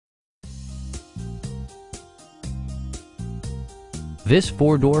This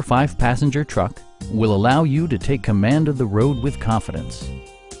four-door, five-passenger truck will allow you to take command of the road with confidence.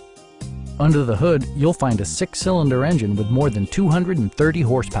 Under the hood, you'll find a six-cylinder engine with more than 230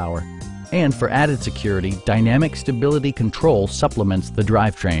 horsepower. And for added security, dynamic stability control supplements the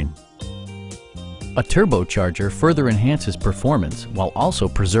drivetrain. A turbocharger further enhances performance while also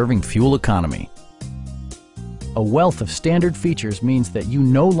preserving fuel economy. A wealth of standard features means that you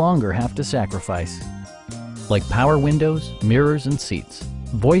no longer have to sacrifice, like power windows, mirrors and seats,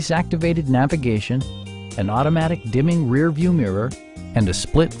 voice-activated navigation, an automatic dimming rear-view mirror, and a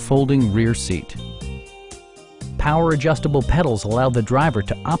split folding rear seat. Power adjustable pedals allow the driver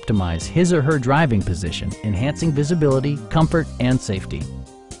to optimize his or her driving position, enhancing visibility, comfort, and safety.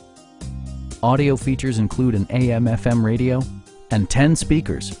 Audio features include an AM/FM radio and 10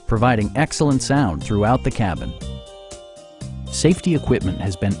 speakers, providing excellent sound throughout the cabin. Safety equipment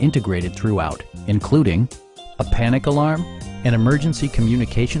has been integrated throughout, including a panic alarm, an emergency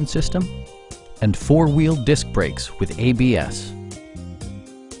communication system, and four-wheel disc brakes with ABS.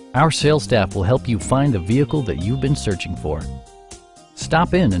 Our sales staff will help you find the vehicle that you've been searching for.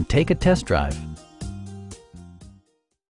 Stop in and take a test drive.